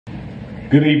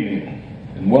Good evening,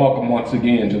 and welcome once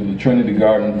again to the Trinity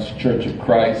Gardens Church of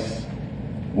Christ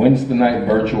Wednesday night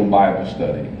virtual Bible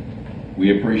study.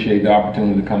 We appreciate the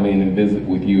opportunity to come in and visit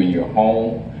with you in your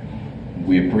home.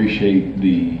 We appreciate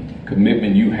the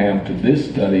commitment you have to this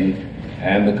study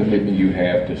and the commitment you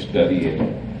have to study it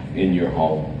in your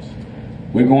homes.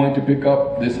 We're going to pick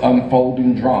up this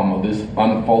unfolding drama, this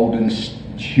unfolding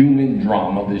human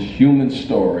drama, this human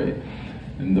story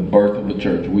in the birth of the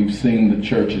church. We've seen the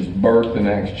church's birth in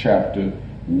Acts chapter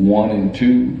 1 and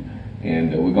 2,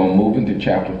 and we're going to move into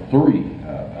chapter 3.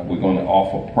 We're going to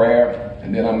offer prayer,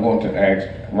 and then I'm going to ask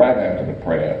right after the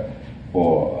prayer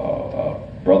for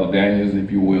Brother Daniels, if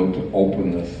you will, to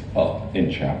open us up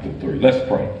in chapter 3. Let's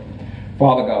pray.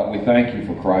 Father God, we thank you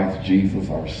for Christ Jesus,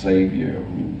 our Savior,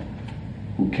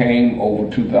 who came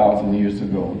over 2,000 years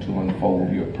ago to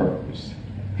unfold your purpose.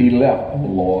 He left, oh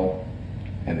Lord,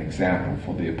 an example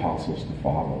for the apostles to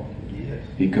follow. Yes.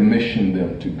 He commissioned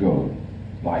them to go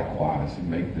likewise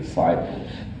and make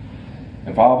disciples.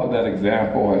 And Father, that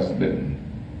example has been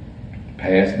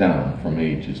passed down from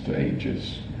ages to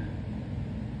ages.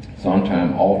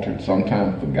 Sometimes altered,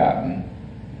 sometimes forgotten,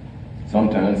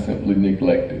 sometimes simply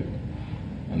neglected,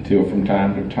 until from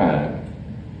time to time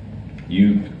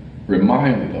you've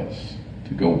reminded us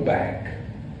to go back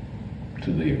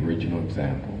to the original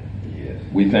example. Yes.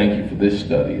 We thank you for this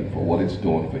study and for what it's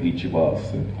doing for each of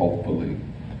us, and hopefully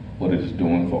what it is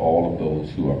doing for all of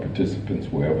those who are participants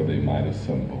wherever they might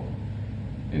assemble.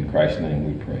 In Christ's name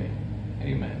we pray.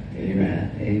 Amen.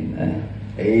 Amen. Amen.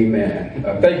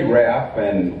 Amen. Thank you, Ralph.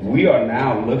 And we are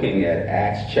now looking at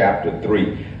Acts chapter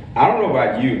 3. I don't know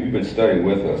about you, you've been studying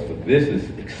with us, but this is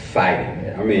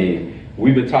exciting. I mean,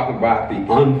 we've been talking about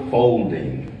the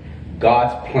unfolding,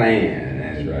 God's plan.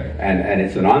 Right. And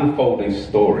it's an unfolding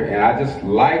story. And I just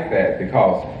like that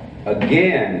because,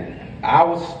 again,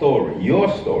 our story, your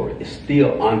story, is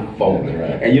still unfolding.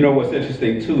 Right. And you know what's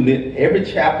interesting too, Nick? Every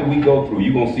chapter we go through,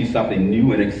 you're going to see something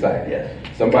new and exciting. Yes.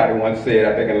 Somebody once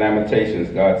said, I think in Lamentations,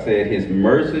 God said, His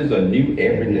mercies are new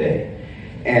every day.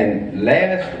 And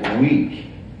last week,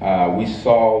 we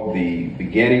saw the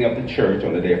beginning of the church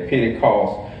on the day of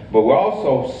Pentecost, but we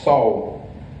also saw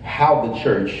how the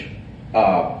church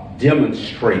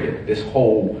demonstrated this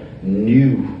whole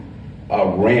new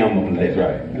realm of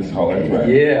living. That's right.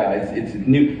 Yeah, it's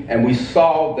new. And we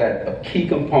saw that a key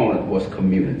component was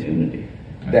community.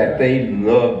 That they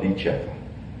loved each other.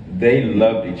 They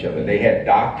loved each other. They had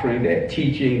doctrine, they had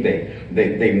teaching,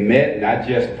 they met not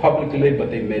just publicly, but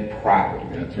they met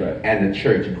privately. That's right. And the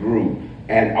church grew.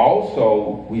 And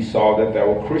also, we saw that there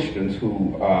were Christians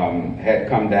who had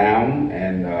come down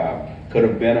and could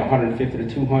have been 150 to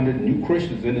 200 new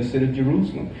Christians in the city of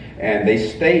Jerusalem. And they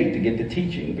stayed to get the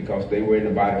teaching because they were in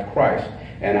the body of Christ.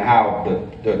 And how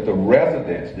the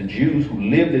residents, the Jews who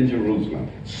lived in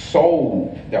Jerusalem,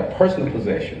 sold their personal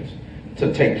possessions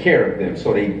to take care of them.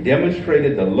 So they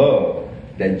demonstrated the love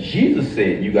that Jesus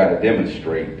said you got to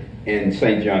demonstrate in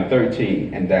St. John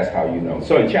 13, and that's how you know.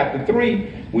 So in chapter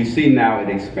 3, we see now it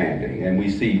expanding, and we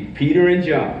see Peter and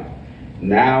John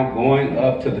now going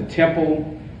up to the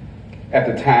temple at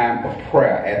the time of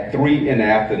prayer at 3 in the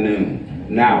afternoon.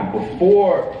 Now,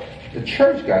 before the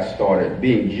church got started,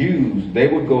 being Jews, they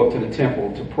would go up to the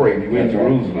temple to pray. If you were in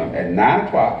Jerusalem at 9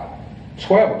 o'clock,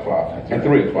 12 o'clock, and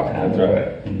 3 o'clock. That's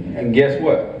right. And guess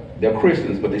what? They're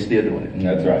Christians, but they're still doing it.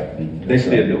 That's right. They're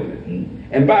still doing it.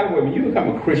 And by the way, when you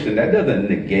become a Christian, that doesn't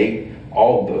negate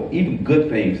all the even good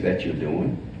things that you're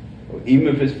doing.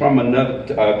 Even if it's from another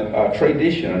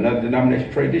tradition, another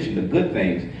denomination tradition, the good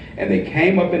things. And they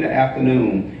came up in the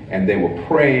afternoon and they were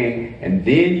praying. And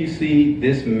then you see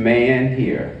this man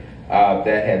here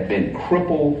that had been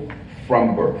crippled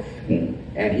from birth.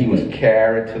 And he was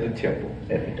carried to the temple.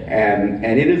 And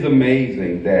it is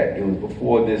amazing that it was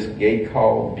before this gate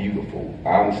called Beautiful.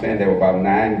 I understand there were about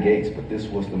 9 gates, but this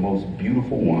was the most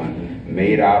beautiful one,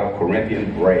 made out of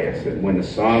Corinthian brass. And when the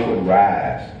sun would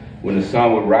rise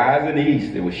in the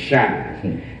east, it would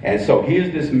shine. And so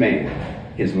here's this man.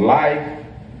 His life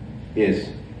is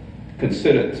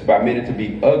considered by many to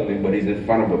be ugly, but he's in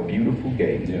front of a beautiful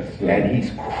gate. Yes, and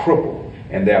he's crippled.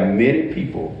 And there are many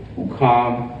people who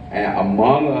come, and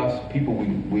among us, people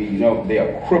we know they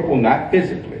are crippled, not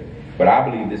physically, but I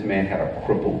believe this man had a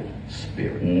crippled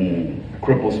spirit. A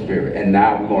crippled spirit. And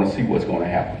now we're going to see what's going to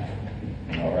happen.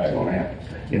 All right. What's going to happen.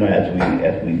 You know,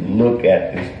 as we look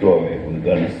at this story, we're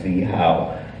going to see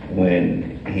how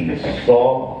when he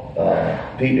saw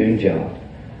Peter and John,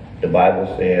 the Bible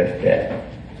says that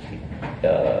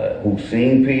who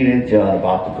seen Peter and John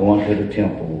about to go into the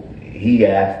temple, he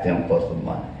asked them for some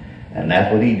money. And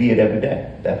that's what he did every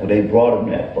day. That's what they brought him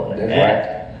there for. They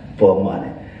asked for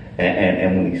money.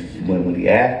 And when he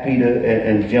asked Peter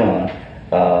and John,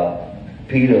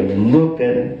 Peter looked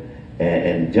at him,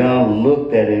 and John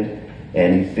looked at him,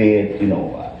 and he said,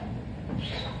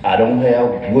 I don't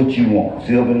have what you want.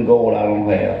 Silver and gold I don't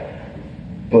have.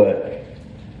 But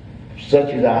such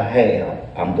as I have,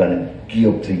 I'm going to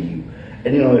give to you.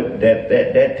 And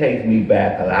that takes me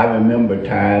back. I remember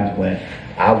times when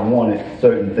I wanted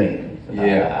certain things.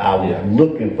 I was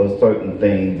looking for certain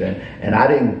things, and I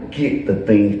didn't get the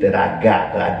things that I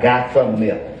got, but I got something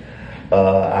else.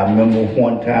 I remember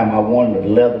one time I wanted a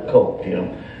leather coat,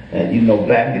 and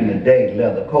back in the day,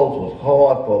 leather coats was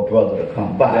hard for a brother to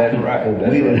come by. That's right.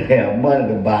 We didn't have money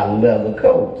to buy leather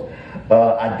coats.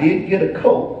 I did get a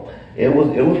coat. It was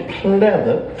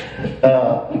pleather,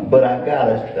 but I got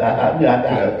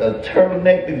a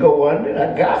turtleneck to go under it.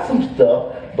 I got some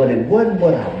stuff, but it wasn't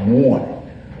what I wanted,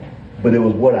 but it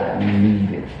was what I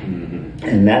needed. Mm-hmm.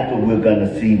 And that's what we're going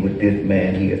to see with this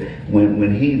man here.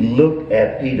 When he looked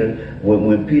at Peter,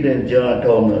 when Peter and John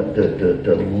told him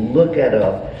to look at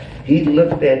us, he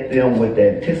looked at them with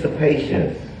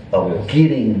anticipation of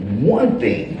getting one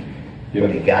thing.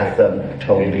 But he got something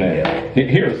totally else.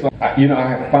 Here's something. I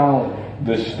have found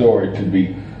this story to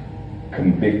be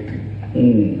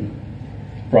convicting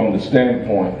from the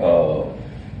standpoint of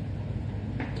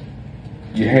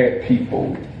you had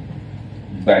people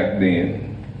back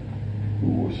then who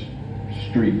were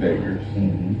street beggars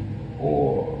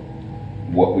or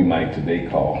what we might today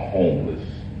call homeless.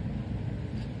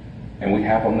 And we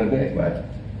have them today. Right.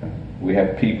 We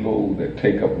have people that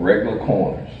take up regular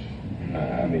corners.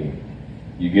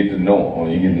 You get to know them, or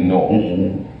you get to know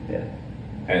them. Yeah.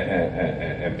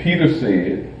 And Peter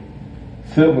said,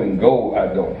 silver and gold I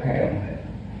don't have.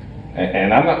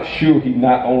 And I'm not sure he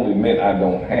not only meant I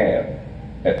don't have,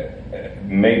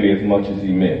 maybe as much as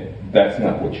he meant, that's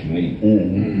not what you need.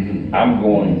 I'm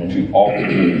going to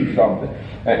offer you something.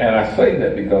 And I say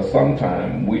that because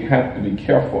sometimes we have to be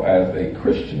careful as a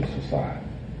Christian society,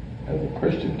 as a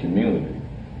Christian community,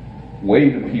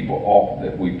 wave the people off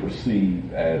that we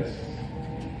perceive as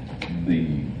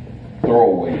the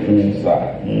throwaways of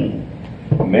society.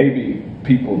 Maybe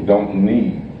people don't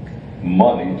need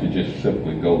money to just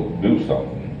simply go do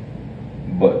something,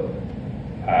 but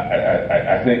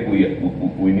I think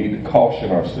we need to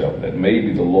caution ourselves that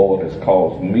maybe the Lord has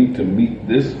caused me to meet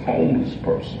this homeless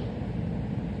person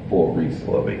for a reason.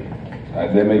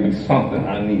 There may be something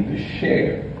I need to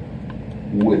share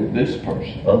with this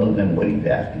person. Other than what he's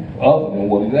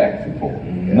asking for.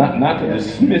 Not to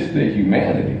dismiss their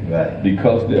humanity, right,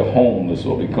 because they're homeless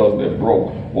or because they're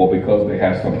broke or because they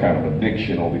have some kind of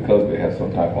addiction or because they have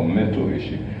some type of mental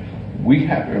issue. We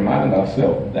have to remind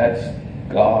ourselves that's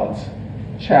God's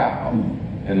child.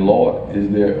 And Lord, is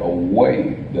there a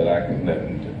way that I can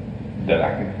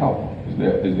help? Is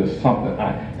there something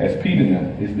as Peter now,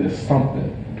 is there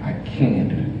something I can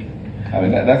do?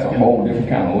 That's a whole different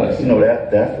kind of lesson.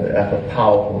 That's a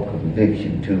powerful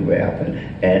conviction too, Ralph.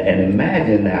 And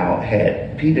imagine now,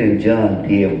 had Peter and John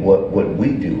did what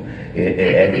we do,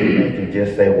 as you mentioned,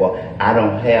 just say, well, I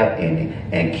don't have any,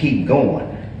 and keep going.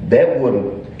 That would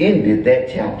have ended that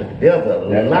chapter. There's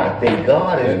a lot that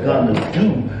God is going to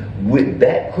do with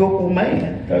that crippled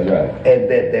man. That's right. And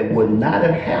that would not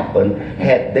have happened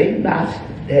had they not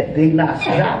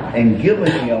stopped and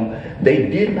given him. They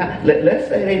did not, let's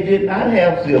say they did not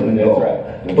have silver and gold,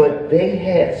 right. But they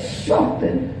had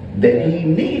something that he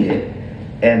needed,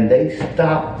 and they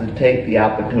stopped to take the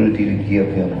opportunity to give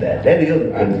him that. That is a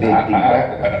convicting.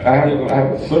 I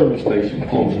have a service station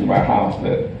close to my house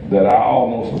that I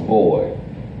almost avoid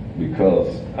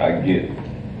because I get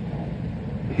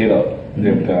hit up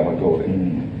every time I go there.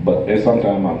 But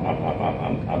sometimes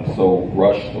I'm so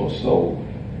rushed or so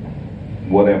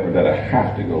whatever that I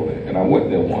have to go there. And I went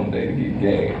there one day to get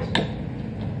gas.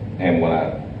 And when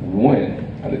I went,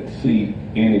 I didn't see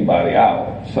anybody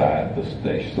outside the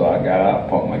station. So I got out,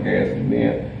 pumped my gas, and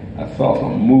then I saw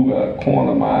something move out of the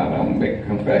corner of my eye. And I'm going to make a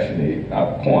confession here. Out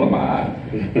of the corner of my eye.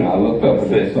 And I looked up and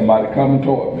said, somebody coming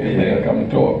toward me. They're coming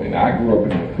toward me. And I grew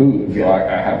up in the hood, so I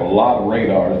have a lot of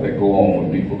radars that go on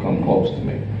when people come close to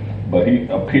me. But he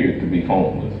appeared to be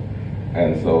homeless.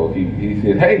 And so he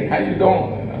said, hey, how you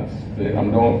doing?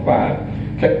 I'm doing fine.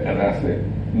 And I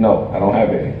said, no, I don't have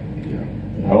any.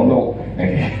 I don't know.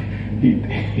 And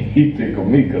he tickled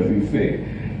me because he said,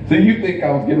 So you think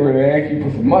I was getting ready to ask you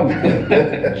for some money?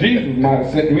 Jesus might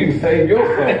have sent me to save your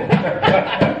soul.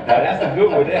 Now that's a good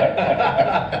one there.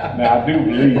 Now I do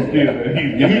believe still that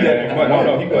he's giving that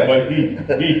money. But he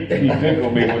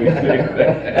tickled me when he said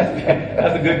that.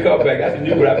 That's a good comeback. That's a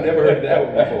new one. I've never heard that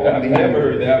one before. I've never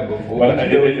heard that one before. But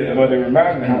it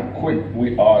reminds me how quick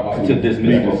we are to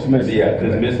dismiss. Yeah,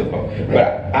 dismissible.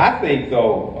 But I think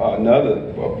though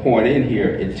another point in here,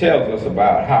 it tells us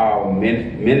about how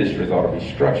ministries ought to be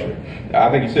structured.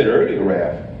 I think you said earlier,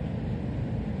 Ralph,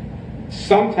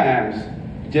 sometimes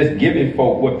just giving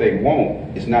folk what they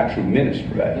want is not true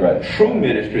ministry. Right. True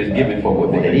ministry is giving folk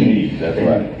what they need. That's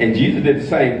right. And Jesus did the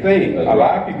same thing. A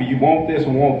lot of people, you want this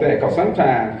and want that, because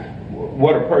sometimes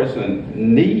what a person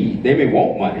needs, they may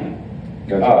want money.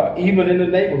 Even in the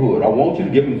neighborhood, I want you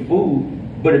to give them food,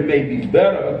 but it may be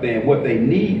better than what they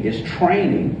need is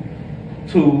training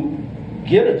to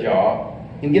get a job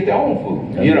and get their own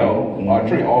food,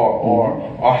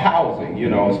 or housing,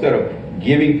 instead of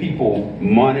giving people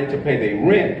money to pay their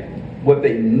rent. What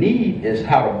they need is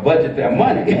how to budget their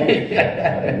money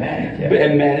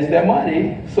and manage their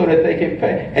money so that they can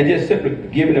pay. And just simply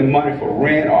giving them money for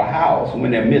rent or house when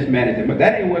they're mismanaging, but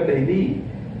that ain't what they need.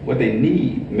 What they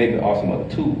need maybe are some other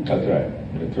tools. That's right.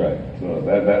 That's right. So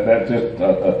that's just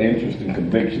an interesting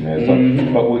conviction there. So,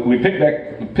 but we pick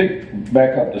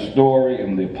back up the story,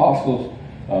 and the apostles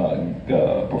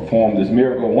performed this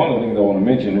miracle. One of the things I want to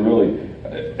mention, really,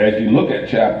 as you look at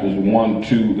chapters 1,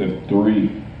 2, and 3,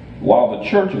 while the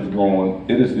church is growing,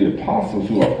 it is the apostles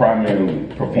who are primarily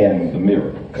performing the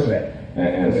miracles. Correct.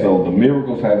 And so the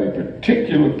miracles have a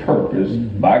particular purpose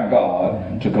by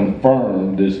God to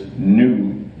confirm this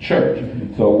new church.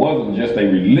 So it wasn't just a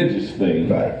religious thing.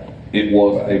 Right. It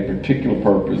was a particular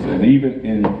purpose. And even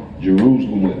in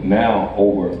Jerusalem, with now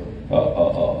over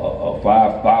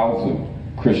 5,000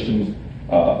 Christians,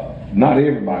 not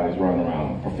everybody's running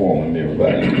around performing miracles.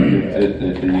 Right.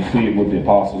 You see it with the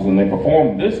apostles, and they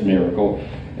performed this miracle,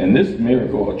 and this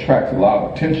miracle attracts a lot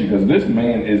of attention because this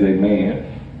man is a man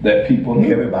that people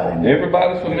knew.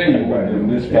 Everybody's familiar with him.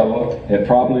 This fellow had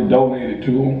probably donated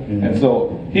to him, and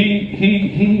so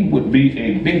he would be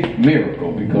a big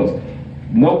miracle because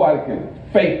nobody could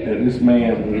fake that this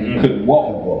man could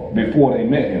walk before they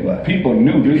met him. Right. People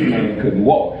knew this man couldn't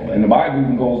walk, and the Bible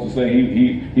even goes to say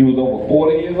he was over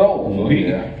 40 years old, so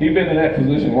he'd been in that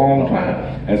position a long time.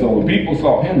 And so when people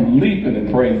saw him leaping and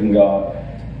praising God,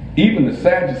 even the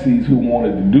Sadducees who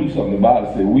wanted to do something about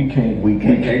it said, we can't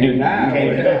deny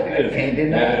it. As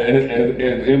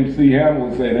MC Hammer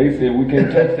would say, they said, we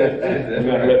can't touch that. We're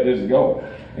going to let this go.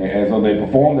 And so they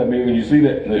performed that miracle. You see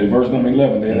that in verse number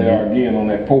 11, there they are again on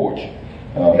that porch.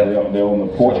 They're on the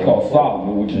porch called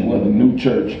Solomon, which is where the new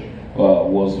church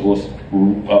was.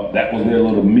 That was their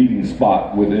little meeting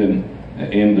spot in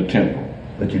the temple.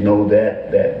 But you know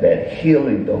that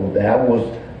healing though, that was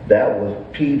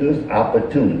Peter's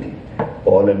opportunity,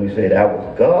 or let me say that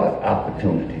was God's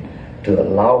opportunity to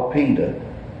allow Peter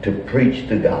to preach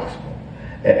the gospel.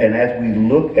 And as we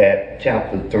look at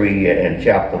chapter 3 and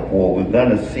chapter 4, we're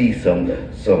going to see some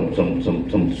sermons,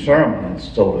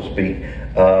 so to speak,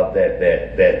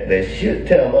 that should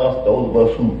tell us, those of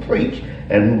us who preach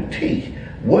and who teach,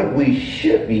 what we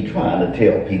should be trying to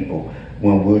tell people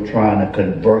when we're trying to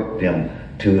convert them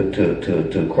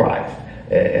to Christ.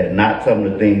 And not some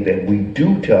of the things that we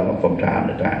do tell them from time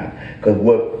to time. Because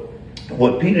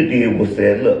what Peter did was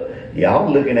said, look, y'all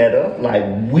looking at us like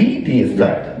we did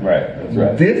something. Right. That's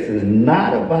right. This is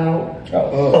not about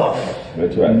us.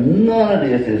 That's right. None of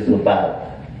this is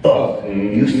about us.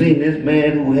 You seen this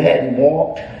man who hadn't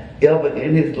walked ever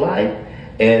in his life,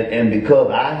 and because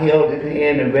I held his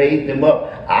hand and raised him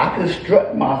up, I could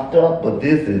strut my stuff, but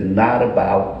this is not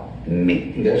about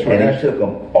me. That's right. And he took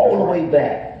him all the way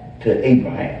back to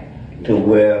Abraham, to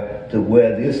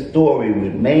where this story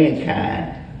with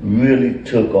mankind really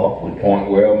took off with him. Point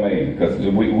well made, because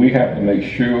we have to make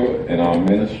sure in our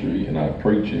ministry, in our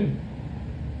preaching,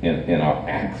 in our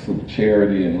acts of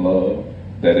charity and love,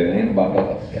 that it ain't about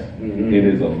us. Yeah. It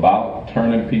is about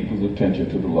turning people's attention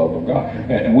to the love of God,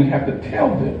 and we have to tell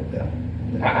them. Yeah.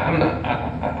 I'm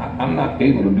not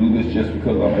able to do this just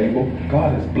because I'm able.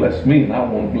 God has blessed me, and I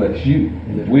want to bless you.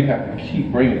 We have to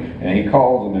keep bringing. And he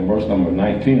calls them in verse number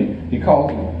 19. He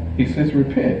calls them. He says,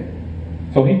 repent.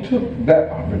 So he took that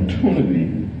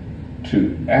opportunity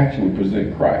to actually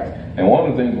present Christ. And one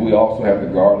of the things we also have to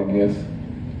guard against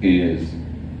is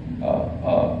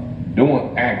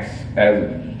doing acts,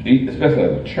 especially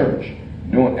as a church,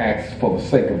 doing acts for the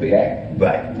sake of the act.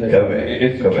 Right.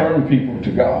 It's to turn people to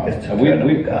God.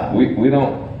 We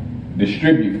don't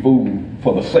distribute food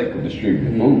for the sake of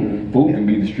distributing food. Food can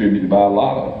be distributed by a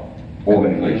lot of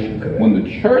organization. Correct. When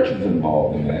the church is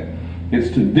involved in that,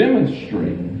 it's to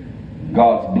demonstrate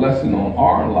God's blessing on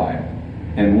our life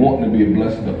and wanting to be a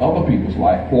blessing to other people's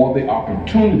life for the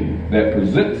opportunity that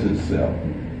presents itself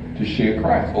to share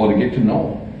Christ or to get to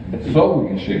know Him so we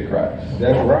can share Christ.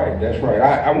 That's right, that's right.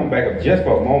 I went back up just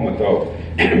for a moment though,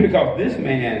 because this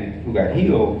man who got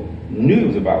healed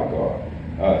knew about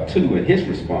God too in his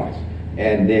response.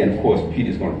 And then, of course,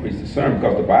 Peter's going to preach the sermon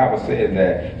because the Bible said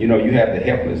that, you have the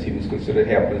helpless. He was considered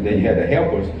helpless. Then you had the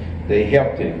helpers. They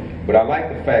helped him. But I like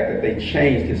the fact that they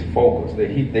changed his focus.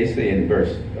 They said in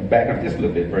back up just a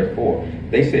little bit, verse 4,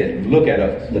 they said, look at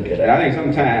us. Look at us. And I think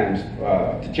sometimes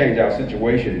to change our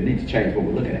situation, it needs to change what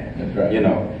we're looking at. That's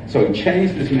right. So he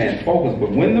changed this man's focus.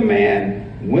 But when the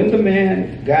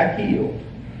man got healed,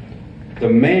 the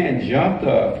man jumped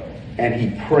up and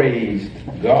he praised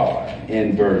God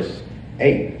in verse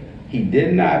 8. He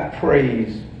did not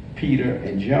praise Peter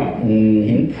and John.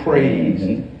 He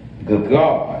praised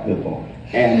God. Good point.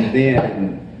 And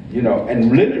then,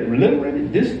 and literally,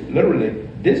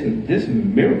 this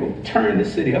miracle turned the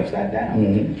city upside down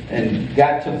and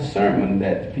got to the sermon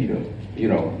that Peter,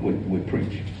 would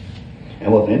preach.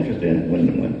 And what's interesting,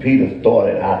 when Peter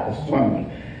started out the sermon,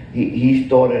 he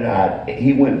started out,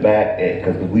 he went back,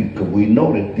 because we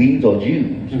know that these are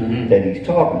Jews that he's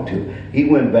talking to. He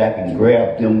went back and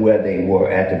grabbed them where they were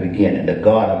at the beginning, the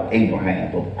God of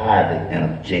Abraham, of Isaac,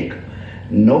 and of Jacob.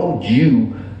 No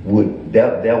Jew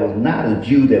there was not a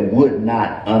Jew that would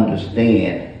not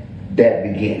understand that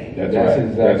beginning. That's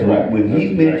exactly right. When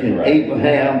he mentioned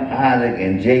Abraham, Isaac,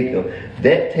 and Jacob,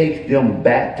 that takes them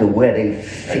back to where they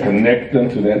sit. Connect them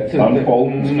to that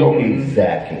unfolding story.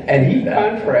 Exactly. And he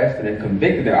contrasted and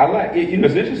convicted them. I like it.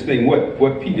 It's interesting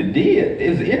what Peter did.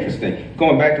 Is interesting.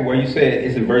 Going back to where you said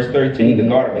it's in verse 13, the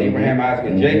God of Abraham, Isaac,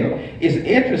 and Jacob. It's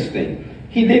interesting.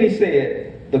 He said,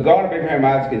 the God of Abraham,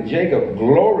 Isaac, and Jacob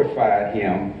glorified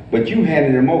him, but you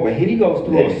handed him over. And he goes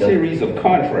through a series of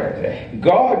contrasts.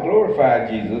 God glorified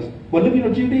Jesus, but look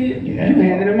what you did. You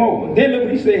handed him over. Then look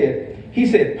what he said. He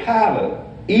said, Pilate,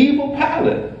 evil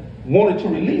Pilate, wanted to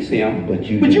release him, but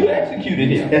you executed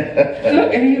him.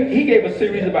 Look, and he gave a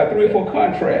series of about 3 or 4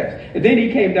 contrasts. And then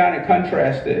he came down and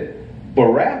contrasted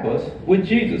Barabbas with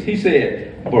Jesus. He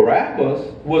said, Barabbas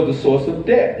was the source of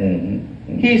death.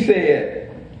 He said,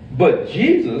 but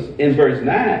Jesus, in verse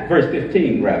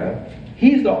 15 rather,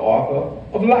 he's the author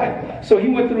of life. So he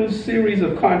went through a series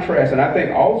of contrasts, and I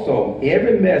think also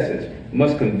every message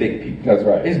must convict people. That's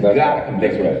right. It's got to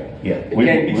convict people. Right. Yeah. It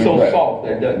can't be so soft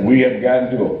that doesn't. We have gotten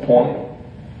to a point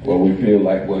where we feel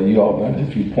like, well, you all not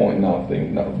just be pointing out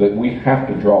things. No, that we have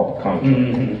to draw the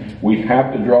contrast. We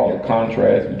have to draw the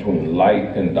contrast between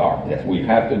light and darkness. We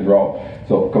have to draw.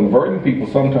 So converting people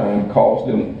sometimes calls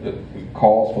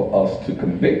for us to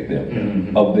convict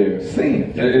them of their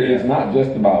sins. It's not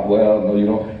just about, well, no, you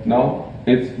don't. No,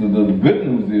 it's the good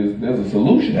news is there's a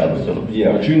solution.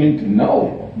 Yeah. But you need to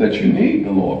know that you need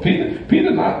the Lord. Peter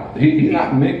he's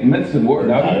not mincing words.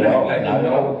 He's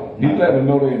letting them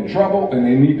know they're in trouble and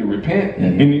they need to repent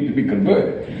and they need to be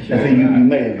converted. And see, you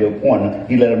made a good point.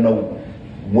 He let them know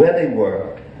where they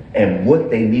were and what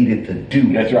they needed to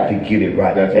do That's right. to get it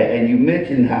right. That's right. And you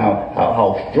mentioned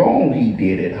how strong he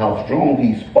did it, how strong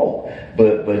he spoke,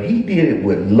 but he did it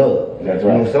with love. That's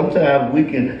right. Sometimes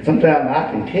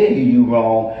I can tell you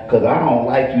wrong because I don't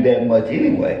like you that much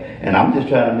anyway, and I'm just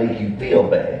trying to make you feel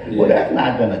bad. Yeah. Well, that's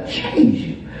not going to change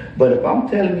you. But if I'm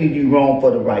telling you you're wrong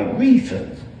for the right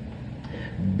reasons,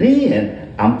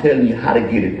 then I'm telling you how to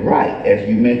get it right. As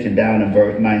you mentioned down in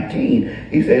verse 19,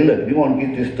 he said, look, if you want to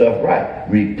get this stuff right,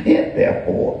 repent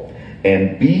therefore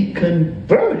and be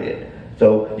converted.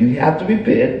 So you have to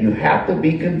repent, you have to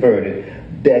be converted,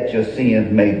 that your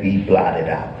sins may be blotted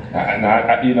out.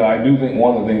 I do think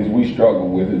one of the things we struggle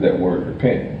with is that word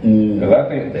repent. Because I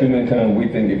think too many times we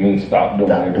think it means stop doing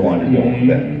everything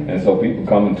you're doing. And so people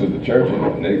come into the church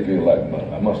and they feel like,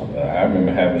 I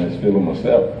remember having this feeling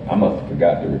myself, I must have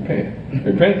forgot to repent.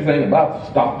 Repentance ain't about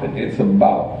stopping, it's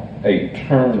about a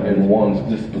turn in one's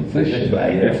disposition.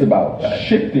 Right, yeah. It's about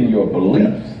shifting your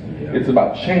beliefs. Yeah. It's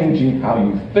about changing how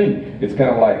you think. It's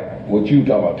kind of like what you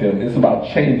talk about, Tim. It's about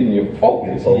changing your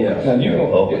focus. Yes.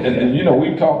 Now,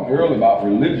 we talked earlier about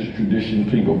religious tradition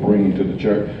people bring into the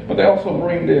church, but they also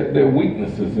bring their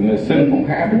weaknesses and their sinful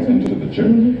habits into the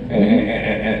church.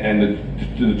 And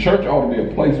the church ought to be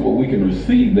a place where we can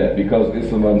receive that because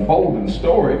it's an unfolding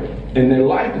story, and their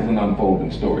life is an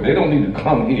unfolding story. They don't need to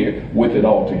come here with it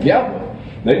all together.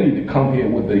 They need to come here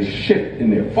with a shift in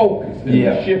their focus and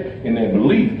a shift in their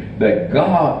belief that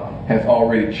God has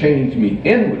already changed me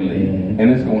inwardly, and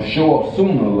it's going to show up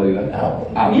sooner or later.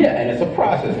 Yeah, and it's a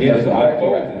process. It's exactly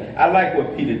right. I like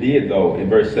what Peter did though in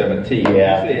verse 17.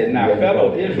 Yeah. He said, "Now, Yeah,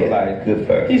 fellow yeah, Israelites," good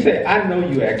verse. he said, "I know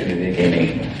you acted in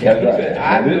ignorance." That's He right. said,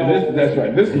 "I know." That's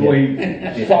right. This is where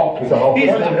he softens.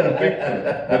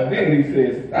 But then he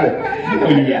says, I know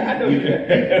you. Yeah, I know you.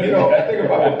 You know, I think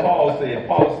about what Paul said.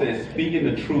 Paul said, "Speaking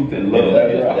the truth in love."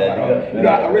 That's right. You know,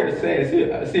 I read it saying,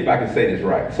 see if I can say this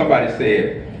right. Somebody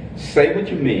said, "Say what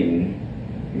you mean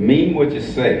what you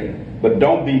say, but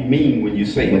don't be mean when you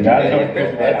say it." You got it.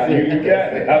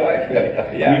 I like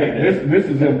that. Yeah. This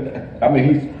is him. I mean,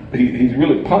 he's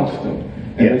really punched him.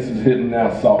 And this is hitting now,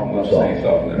 softening up, saying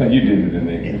something. No, you did it in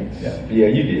English. Yeah,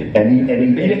 you did. And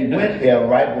he went there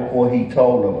right before he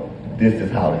told them, "This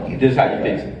is how to get it. This is how you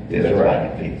fix it. This is right. how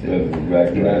you fix it." That's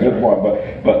exactly right. Good point.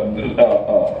 But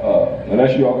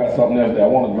unless you all got something else there, I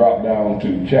want to drop down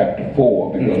to chapter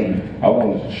 4 because I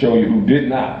want to show you who did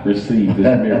not receive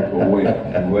this miracle well.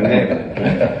 What happened?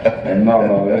 And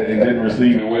no, they didn't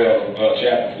receive it well.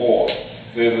 Chapter 4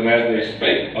 says, "And as they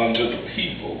spake unto the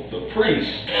people, the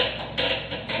priests,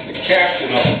 and the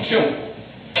captain of the temple,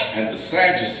 and the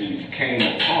Sadducees came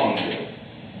upon them,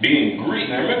 being Greek."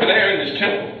 Now remember, they're in this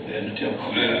temple. In the temple.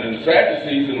 And the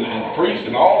Sadducees and the priests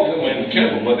and all of them were in the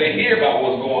temple, but they hear about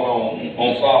what's going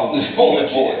on Solomon's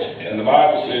porch. And the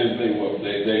Bible says they were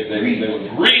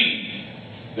grieved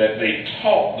that they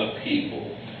taught the people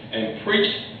and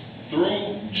preached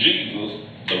through Jesus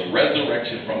the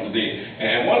resurrection from the dead.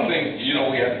 And one thing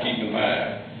we have to keep in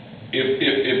mind,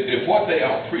 if what they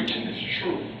are preaching is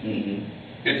true,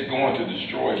 it's going to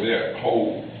destroy their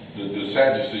whole the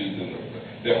Sadducees and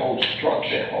their whole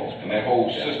structure and their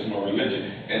whole system of religion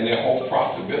and their whole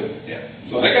profitability. Yeah.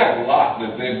 So they got a lot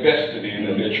that they're vested in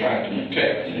that they're trying to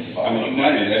protect. I mean,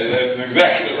 that's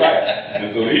exactly right.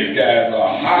 And so these guys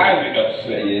are highly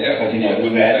upset. Yeah, because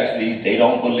with Sadducees, they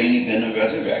don't believe in the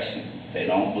resurrection. They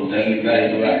don't believe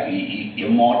in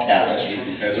immortality.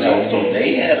 That's right. So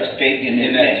they had a stake in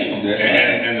that too.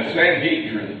 And the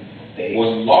Sanhedrin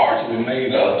was largely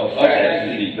made up of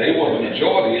Sadducees. They were the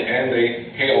majority, and they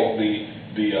held the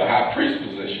high priest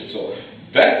position. So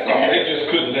that's something they just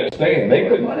couldn't let stand. They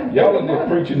couldn't. Y'all are there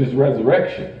preaching this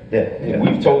resurrection. Yeah.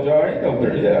 We've told you already. Go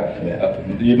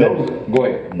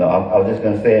ahead. No, I was just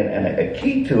going to say, and a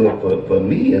key to it for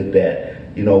me is that,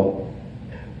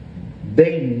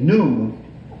 they knew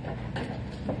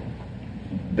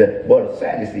that, the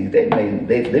Sadducees, they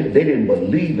didn't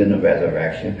believe in the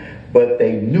resurrection, but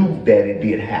they knew that it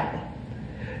did happen.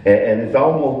 And it's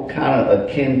almost kind of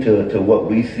akin to what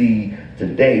we see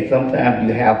today. Sometimes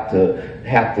you have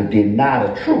to deny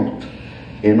the truth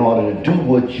in order to do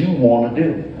what you want to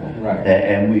do. Right.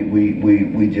 And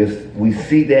we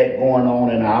see that going on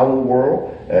in our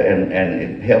world, and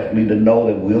it helps me to know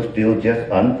that we're still just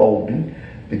unfolding,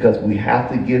 because we have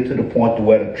to get to the point to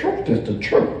where the truth is the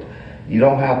truth. You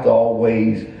don't have to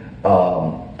always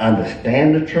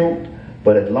understand the truth,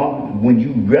 but when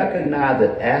you recognize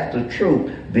it as the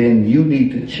truth, then you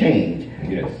need to change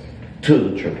to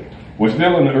the truth. We're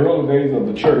still in the early days of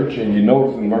the church, and you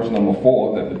notice in verse number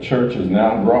 4 that the church is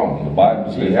now grown. The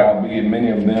Bible says, "Howbeit many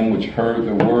of them which heard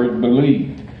the word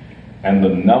believed, and the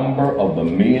number of the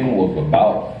men was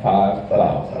about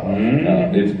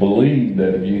 5,000. It's believed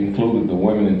that if you included the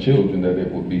women and children, that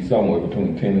it would be somewhere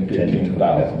between 10 and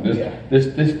 15,000. This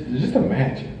just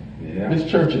imagine. Yeah. This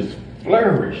church has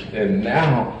flourished, and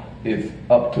now it's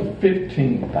up to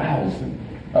 15,000,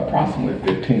 approximately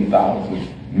 15,000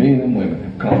 men and women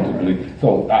have come to believe.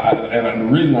 So, and the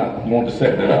reason I want to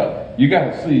set that up, you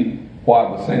got to see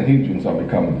why the Sanhedrins are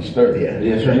becoming disturbed. Yeah.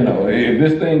 Yes, right. If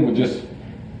this thing would just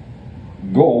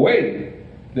go away,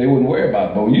 they wouldn't worry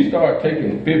about it. But when you start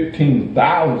taking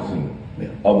 15,000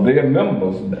 of their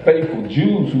members, faithful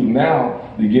Jews, who now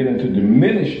beginning to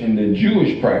diminish in their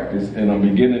Jewish practice and are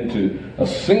beginning to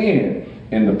ascend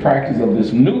in the practice of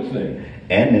this new thing.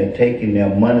 And they're taking their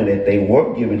money that they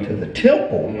were giving to the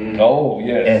temple. Oh,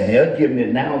 yes. And they're giving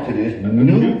it now to this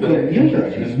new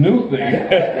community. This new thing.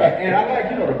 And I like,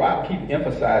 the Bible keep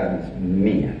emphasizing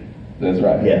men. That's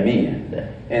right. Yeah,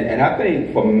 men. And I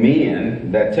think for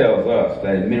men, that tells us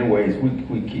that in many ways, we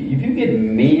keep, if you get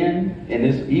men in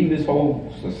this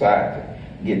whole society,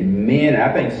 get men,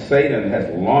 I think Satan has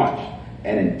launched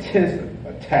an intensive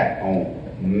attack on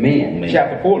men.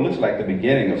 Chapter 4 looks like the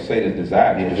beginning of Satan's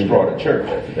desire to destroy the church,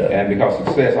 and because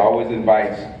success always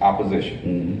invites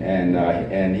opposition.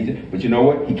 But you know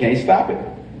what? He can't stop it.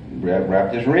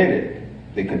 Rap just read it.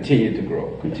 They continue to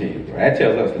grow. That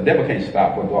tells us the devil can't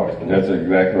stop what God is doing. That's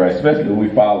exactly right. Especially when we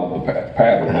follow the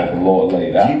pattern that the Lord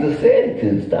laid out. Jesus said he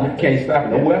couldn't stop it. You can't stop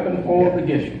it. No weapon formed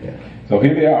against you. So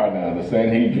here they are now, the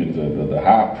Sanhedrin, the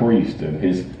high priest and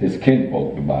his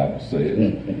kinfolk, the Bible says.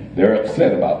 They're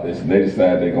upset about this, and they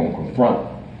decide they're going to confront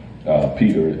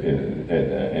Peter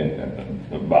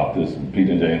and about this,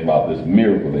 Peter and James, about this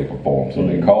miracle they performed. So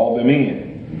they call them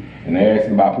in. And they asked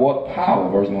him about what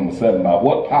power, verse number 7, about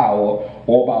what power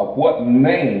or about what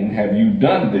name have you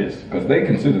done this? Because they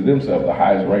considered themselves the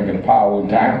highest ranking power in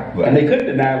town. And they couldn't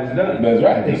deny it was done. That's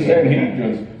right. The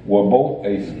Sanhedrins were both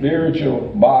a spiritual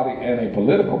body and a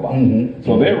political body.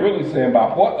 So they're really saying, by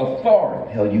what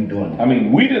authority? Hell you doing? I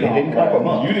mean, we didn't. It didn't come from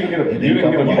us. You didn't get a It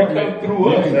didn't come permit through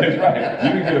us. That's right.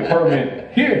 You didn't get a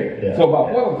permit here. Yeah. So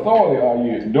by what authority are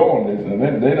you doing this? And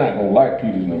they're not going to like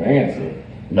Peter's answer.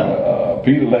 No.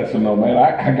 Peter lets them know, man,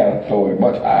 I got to throw it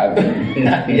much higher than you.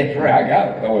 That's right. I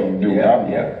got to throw it and do what I'm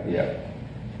doing. Yeah.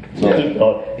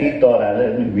 He started out,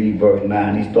 let me read verse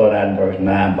 9. He started out in verse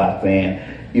 9 by saying,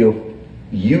 if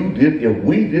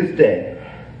we this day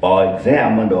are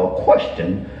examined or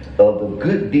questioned of the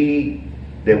good deed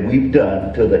that we've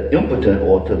done to the impotent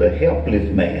or to the helpless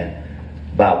man,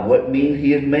 by what means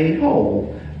he is made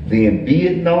whole, then be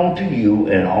it known to you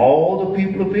and all the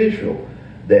people of Israel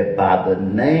that by the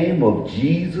name of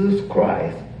Jesus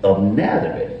Christ of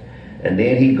Nazareth, and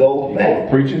then he goes back,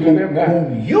 preaching to them now.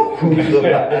 who you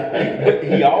crucified. But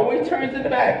he always turns it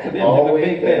back to them, to the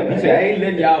big them. He said, I ain't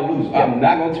letting y'all loose. I'm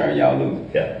not going to turn y'all loose.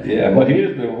 Yeah. But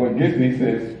here's what gets me, he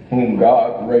says, whom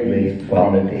God raised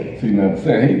from the dead. See, now I'm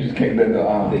saying, he just can't let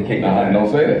They can't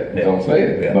don't say that. Yeah. Don't say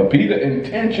it. Yeah. But Peter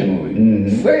intentionally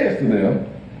says to them,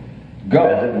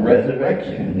 God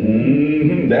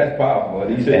resurrection. That's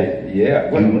powerful. He said, yeah.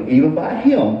 Even by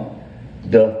him,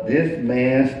 does this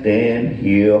man stand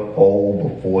here whole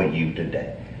before you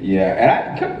today? Yeah,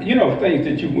 and things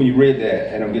that when you read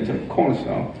that, and I'll get to the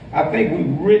cornerstone, I think we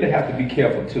really have to be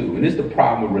careful too. And this is the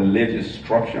problem with religious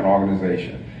structure and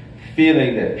organization.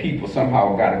 Feeling that people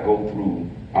somehow got to go through,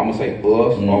 I'm going to say us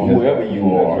or whoever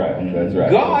you are. That's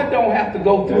right. God don't have to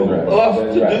go through us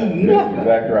to do nothing.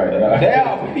 Exactly right. There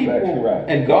are people,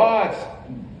 and God's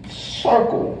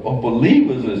circle of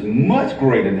believers is much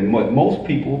greater than what most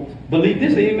people believe.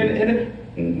 This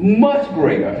even much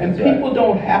greater. And people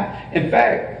don't have, in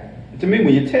fact, to me,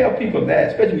 when you tell people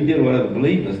that, especially when you're dealing with other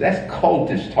believers, that's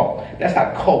cultish talk. That's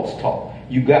how cults talk.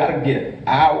 You got to get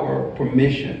our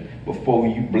permission before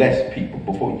you bless people,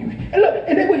 and look,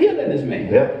 and they were healing this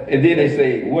man. Yep. And then they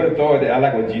say, what authority? I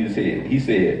like what Jesus said. He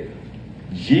said,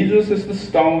 Jesus is the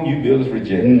stone you builders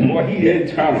rejected. Boy, he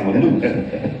didn't turn them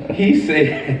loose. He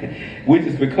said, which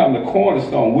has become the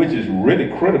cornerstone, which is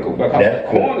really critical because the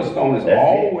cornerstone is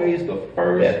always the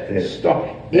first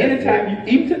stone. Anytime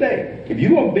even today, if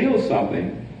you're going to build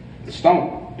something,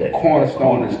 the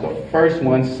cornerstone is the first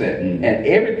one set. And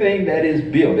everything that is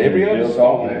built, every other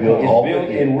stone is built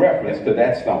in reference to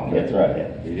that stone. That's right.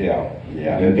 Yeah.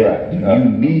 You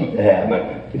need to have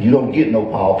it. You don't get no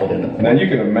power than the corner. Now you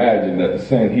can imagine that the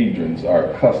Sanhedrins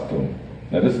are accustomed.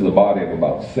 Now this is a body of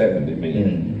about 70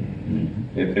 men.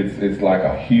 It's like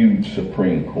a huge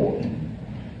Supreme Court.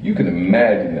 You can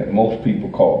imagine that most people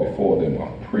called before them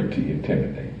are pretty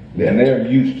intimidating. And they're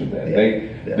used to that.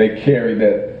 They carry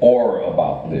that aura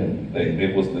about them.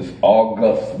 It was this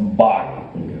august body.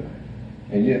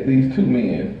 And yet these two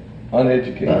men,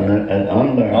 uneducated,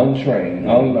 untrained,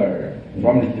 unlearned.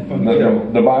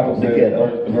 The Bible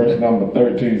says, verse number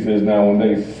 13 says, now when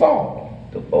they saw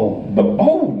the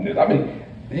boldness, I mean,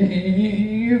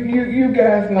 you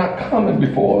guys not coming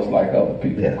before us like other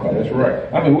people come. That's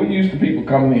right. I mean, we're used to people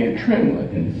coming in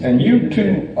trembling. And you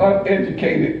two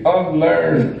uneducated,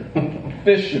 unlearned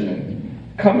fishermen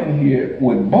coming here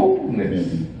with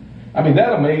boldness. I mean,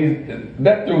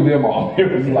 that threw them off. It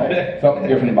was like something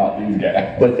different about these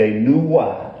guys. But they knew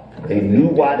why. They knew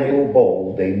why they were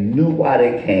bold. They knew why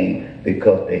they came,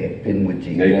 because they had been with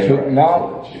Jesus. They took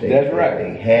knowledge. That's right.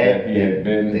 They had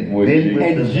been with Jesus.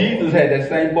 And Jesus had that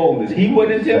same boldness. He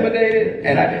wasn't intimidated.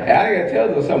 And I got to tell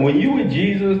you something. When you with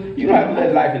Jesus, you don't have to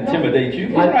let life intimidate you.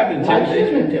 You don't have to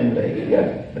intimidate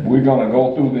you. We're going to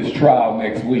go through this trial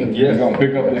next week. Yes. We're going to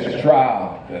pick up this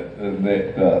trial that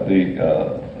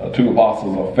the two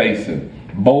apostles are facing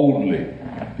boldly.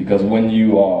 Because when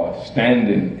you are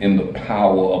standing in the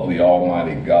power of the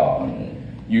Almighty God,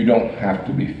 you don't have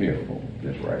to be fearful.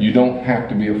 That's right. You don't have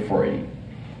to be afraid,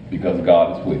 because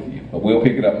God is with you. But we'll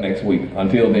pick it up next week.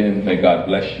 Until then, may God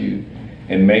bless you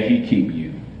and may He keep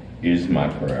you, is my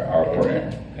prayer, our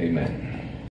prayer. Amen.